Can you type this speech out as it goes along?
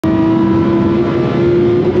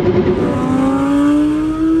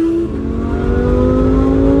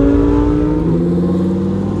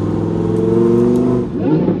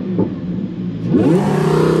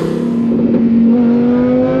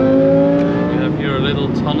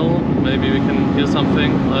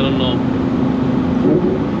don't know.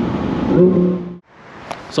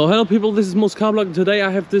 So hello people, this is Moscarblog. Today I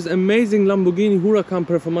have this amazing Lamborghini Huracan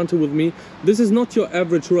Performante with me. This is not your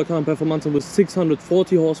average Huracan Performante with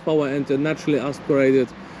 640 horsepower and a naturally aspirated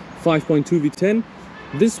 5.2 V10.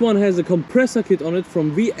 This one has a compressor kit on it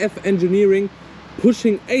from VF Engineering,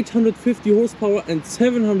 pushing 850 horsepower and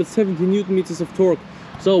 770 Newton meters of torque.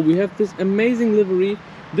 So we have this amazing livery.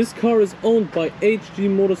 This car is owned by HG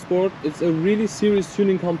Motorsport. It's a really serious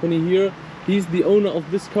tuning company here. He's the owner of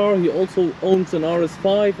this car. He also owns an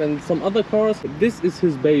RS5 and some other cars. This is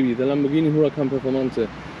his baby, the Lamborghini Huracan Performante.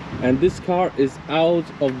 And this car is out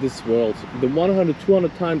of this world. The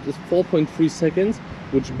 100-200 times is 4.3 seconds,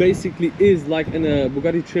 which basically is like in a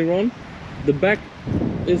Bugatti Chiron. The back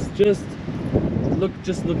is just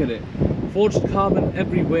look at it. Forged carbon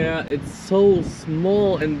everywhere. It's so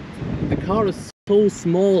small and the car is so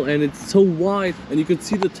small and it's so wide, and you can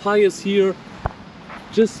see the tires here.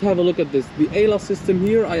 Just have a look at this. The ALA system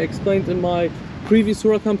here, I explained in my previous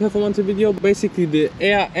Huracan Performante video. Basically the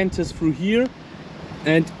air enters through here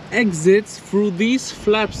and exits through these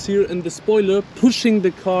flaps here in the spoiler, pushing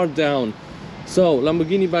the car down. So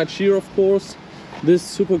Lamborghini badge here, of course. This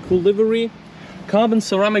super cool livery. Carbon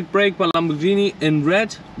ceramic brake by Lamborghini in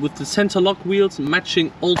red with the center lock wheels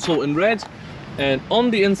matching also in red. And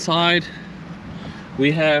on the inside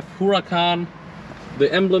we have Huracan,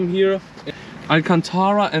 the emblem here.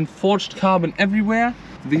 Alcantara and forged carbon everywhere.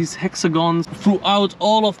 These hexagons throughout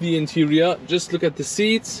all of the interior. Just look at the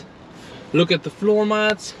seats, look at the floor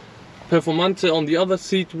mats. Performante on the other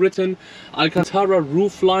seat written. Alcantara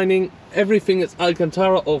roof lining. Everything is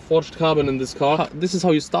Alcantara or forged carbon in this car. This is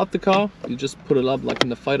how you start the car. You just put it up like in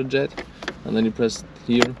the fighter jet, and then you press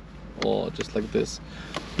here, or just like this.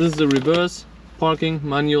 This is the reverse parking,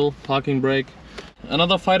 manual parking brake.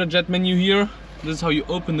 Another fighter jet menu here. This is how you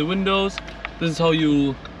open the windows. This is how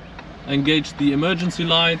you engage the emergency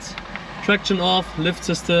lights. Traction off, lift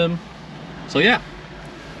system. So yeah,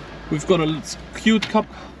 we've got a cute cup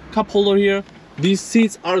holder here. These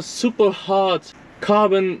seats are super hard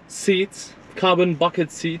carbon seats, carbon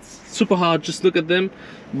bucket seats. Super hard, just look at them.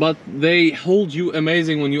 But they hold you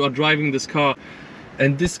amazing when you are driving this car.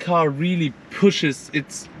 And this car really pushes.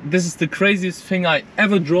 This is the craziest thing I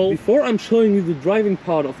ever drove. Before I'm showing you the driving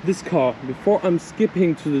part of this car, before I'm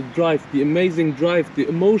skipping to the drive, the amazing drive, the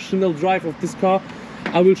emotional drive of this car,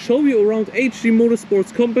 I will show you around HG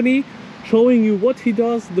Motorsport's company, showing you what he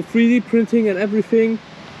does, the 3D printing and everything,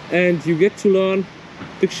 and you get to learn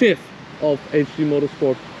the shift of HG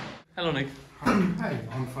Motorsport. Hello Nick. Hi,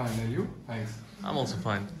 I'm fine, and you? Thanks. I'm also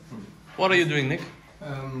fine. What are you doing, Nick?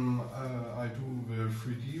 I do the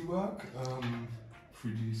 3D work,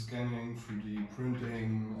 3D scanning, 3D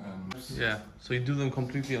printing, and... Yeah, so you do them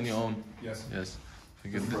completely on your own? Yes. Yes. For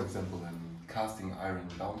example, casting iron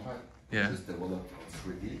downpipe, yeah, which is developed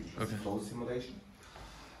 3D, it's a flow simulation.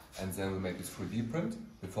 And then we make this 3D print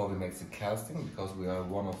before we make the casting, because we are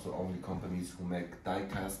one of the only companies who make die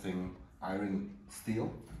casting iron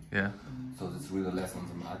steel. Yeah. So it's really less on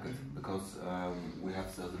the market, because we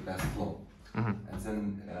have the best flow. Mm-hmm. And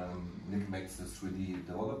then Nick makes the 3D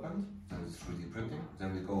development, then it's 3D printing,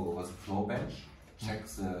 then we go over the flow bench, check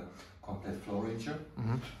the complete flow ranger,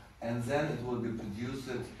 mm-hmm, and then it will be produced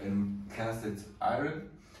in casted iron,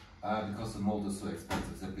 because the mold is so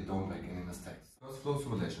expensive that we don't make any mistakes. First flow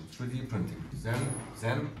simulation, 3D printing,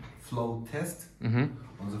 then flow test, mm-hmm,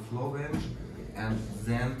 on the flow bench, and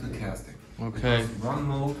then to casting. Okay. Because one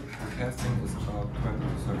mold casting is about 20 to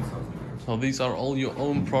 30,000 euros. So these are all your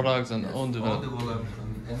own products and Yes, own development. All developed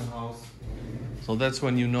in-house. So that's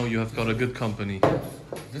when you know you have got a good company.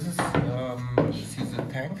 This is you see the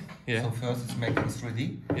tank. Yeah. So first it's made in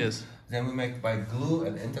 3D. Yes. Then we make by glue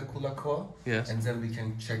an intercooler core. Yes. And then we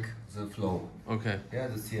can check the flow. Okay. Yeah,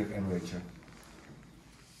 the CFM ranger.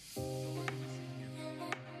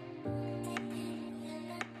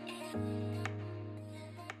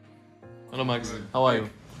 Hello Max, how are you?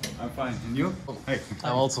 I'm fine, and you? Hey.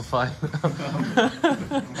 I'm also fine.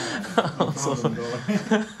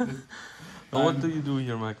 What do you do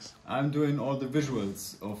here, Max? I'm doing all the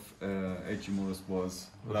visuals of HG Motorsports,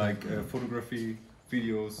 like photography,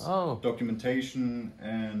 videos, documentation,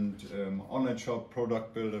 and online shop,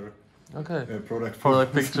 product builder,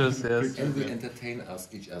 product pictures, yes. And we entertain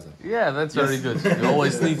each other. Yeah, that's very good. You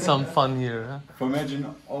always need some fun here. Huh? For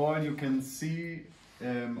imagine all you can see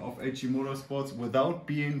of HG Motorsports without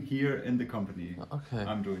being here in the company. Okay.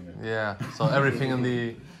 I'm doing it. Yeah, so everything on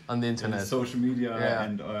the internet. And social media, yeah,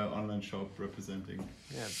 and online shop representing.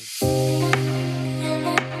 Yeah.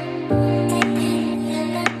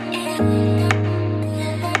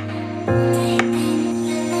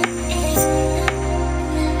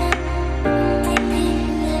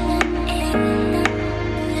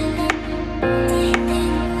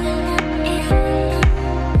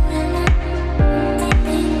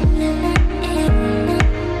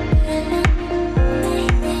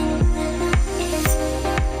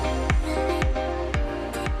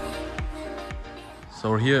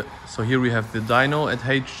 here we have the dyno at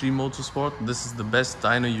HG Motorsport. This is the best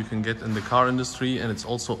dyno you can get in the car industry, and it's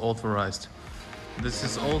also authorized. This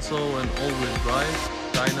is also an all-wheel drive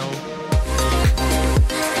dyno.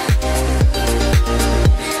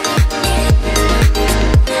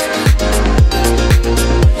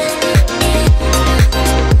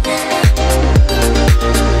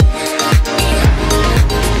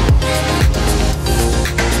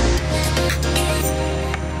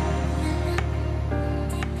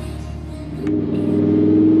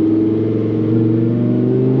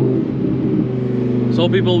 So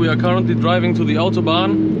people, we are currently driving to the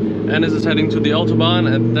Autobahn. Ennis is heading to the Autobahn,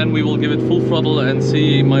 and then we will give it full throttle and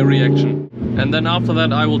see my reaction. And then after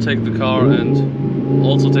that I will take the car and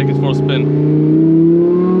also take it for a spin.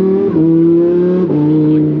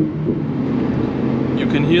 You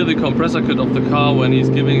can hear the compressor kit of the car when he's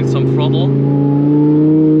giving it some throttle.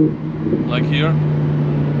 Like here.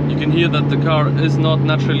 You can hear that the car is not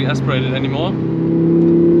naturally aspirated anymore.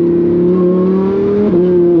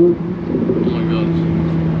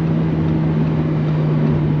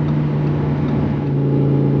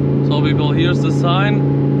 People, here's the sign.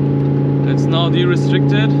 It's now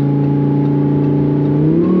de-restricted,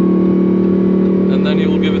 and then you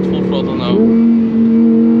will give it full throttle now.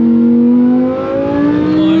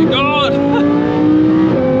 Oh my god!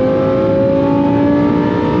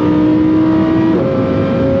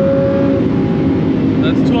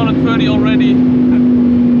 That's 230 already.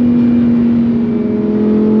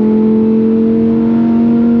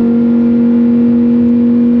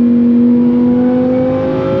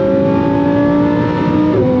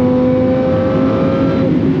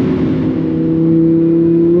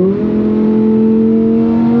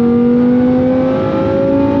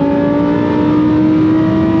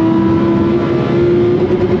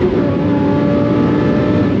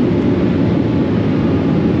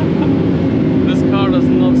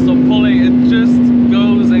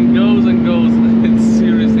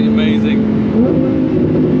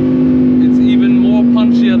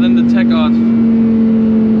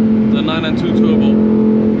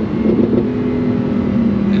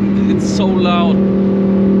 So loud.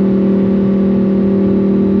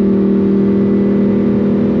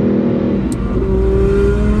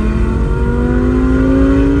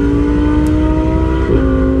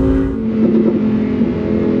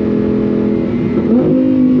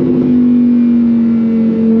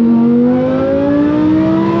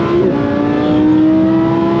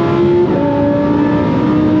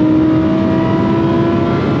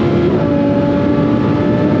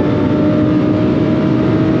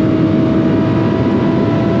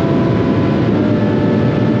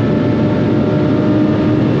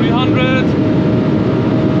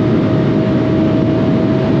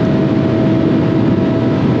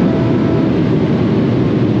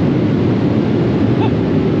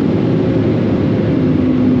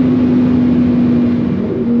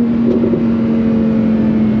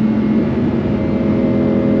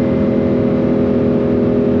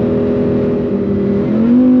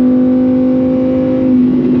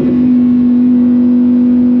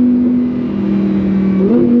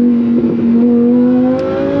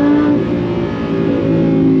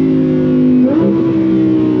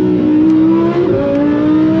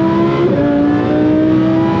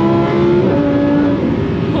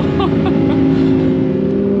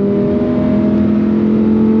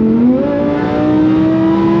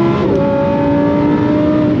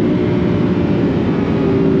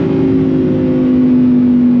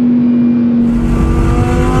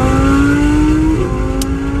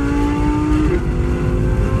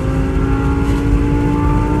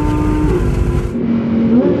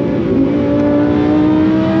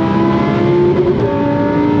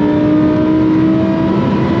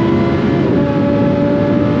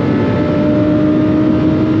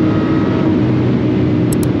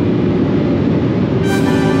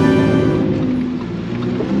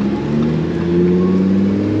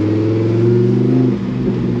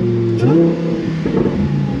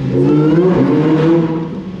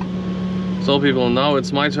 So people, now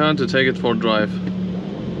it's my turn to take it for a drive.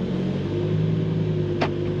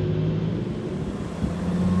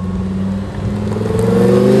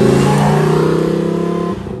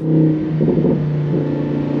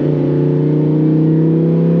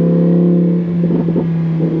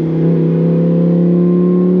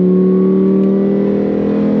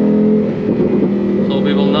 So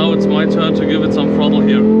people, now it's my turn to give it some throttle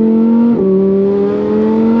here.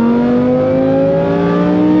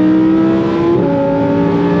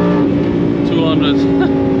 200.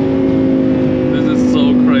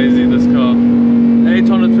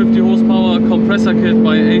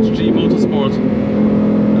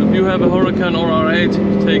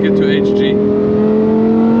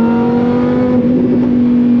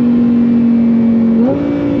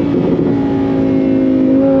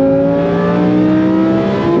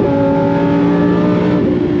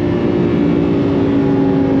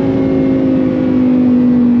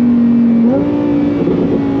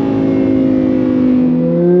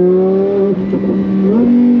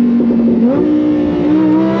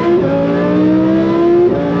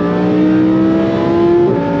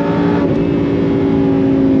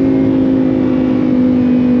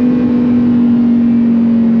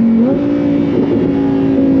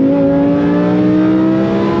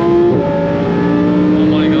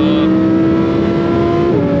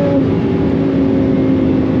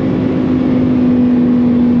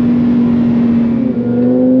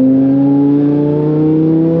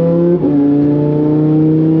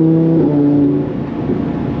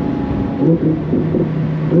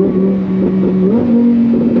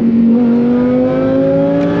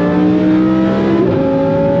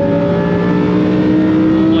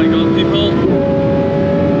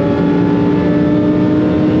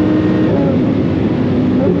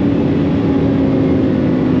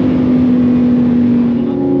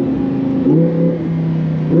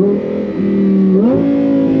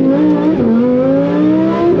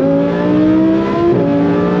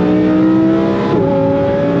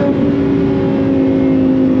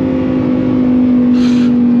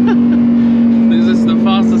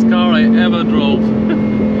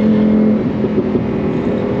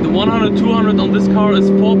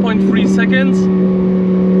 3 seconds,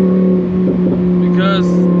 because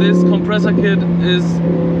this compressor kit is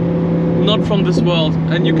not from this world,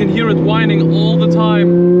 and you can hear it whining all the time.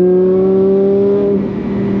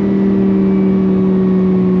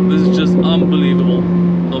 This is just unbelievable.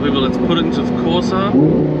 So people, let's put it into the Corsa.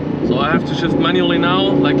 So I have to shift manually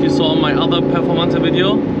now, like you saw on my other Performante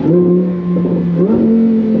video.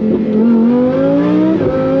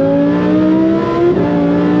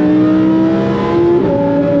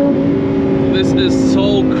 This is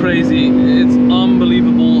so crazy, it's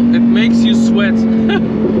unbelievable. It makes you sweat.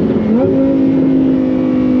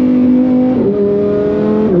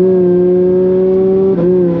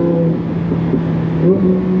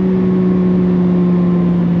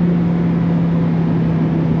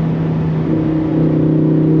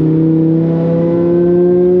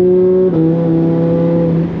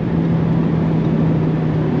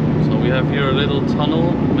 Here a little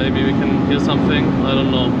tunnel, maybe we can hear something, I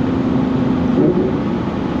don't know.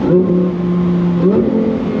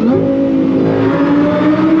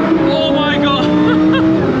 Oh my god!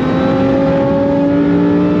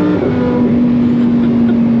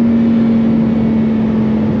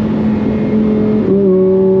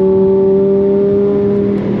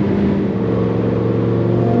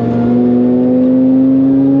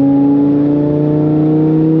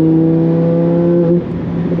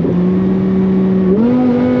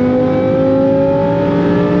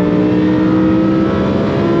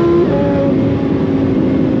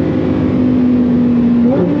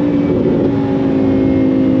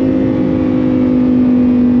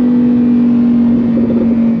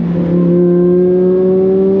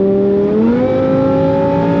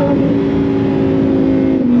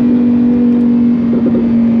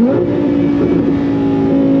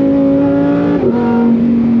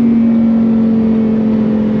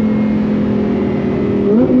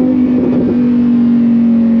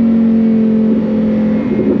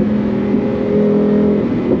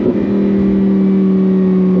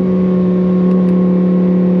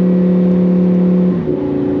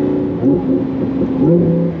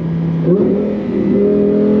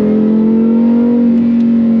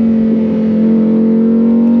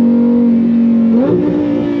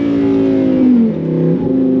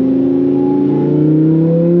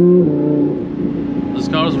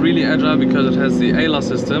 Because it has the ALA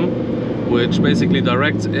system, which basically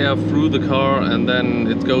directs air through the car and then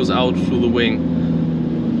it goes out through the wing.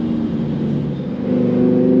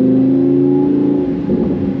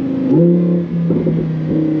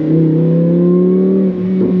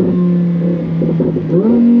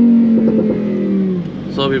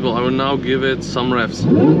 So people, I will now give it some revs.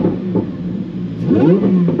 You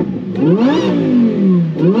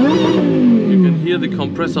can hear the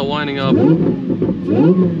compressor winding up.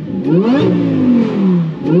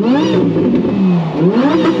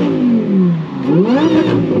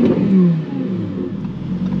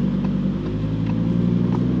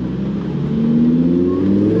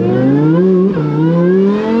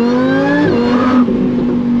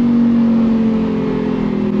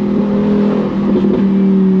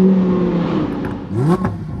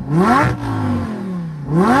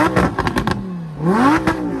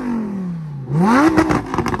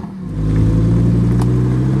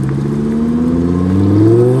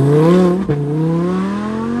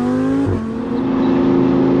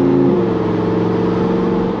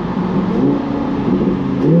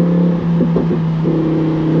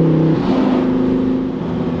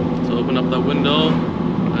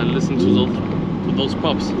 Those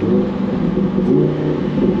pops.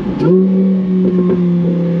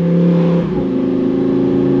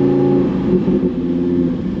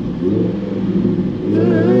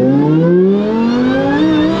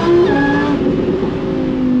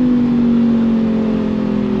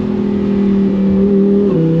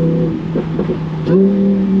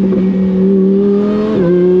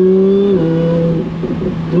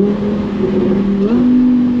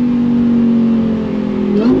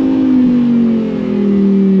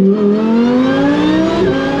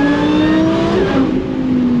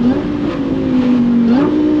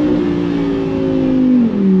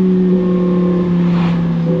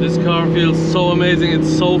 Feels so amazing,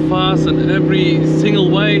 it's so fast, and every single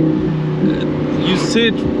way you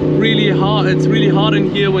sit really hard. It's really hard in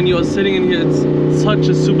here when you are sitting in here. It's such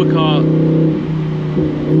a supercar.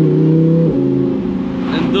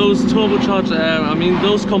 And those turbocharged air, I mean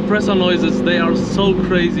those compressor noises, they are so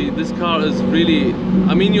crazy. This car is really,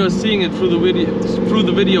 I mean you are seeing it through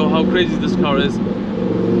the video how crazy this car is.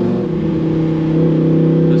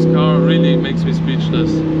 This car really makes me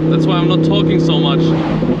speechless. That's why I'm not talking so much.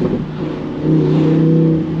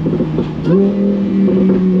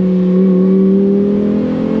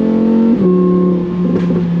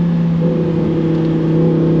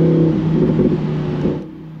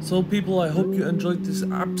 people, I hope you enjoyed this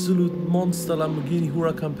absolute monster Lamborghini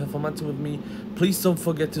Huracan Performante with me. Please don't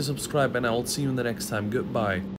forget to subscribe and I will see you in the next time. Goodbye.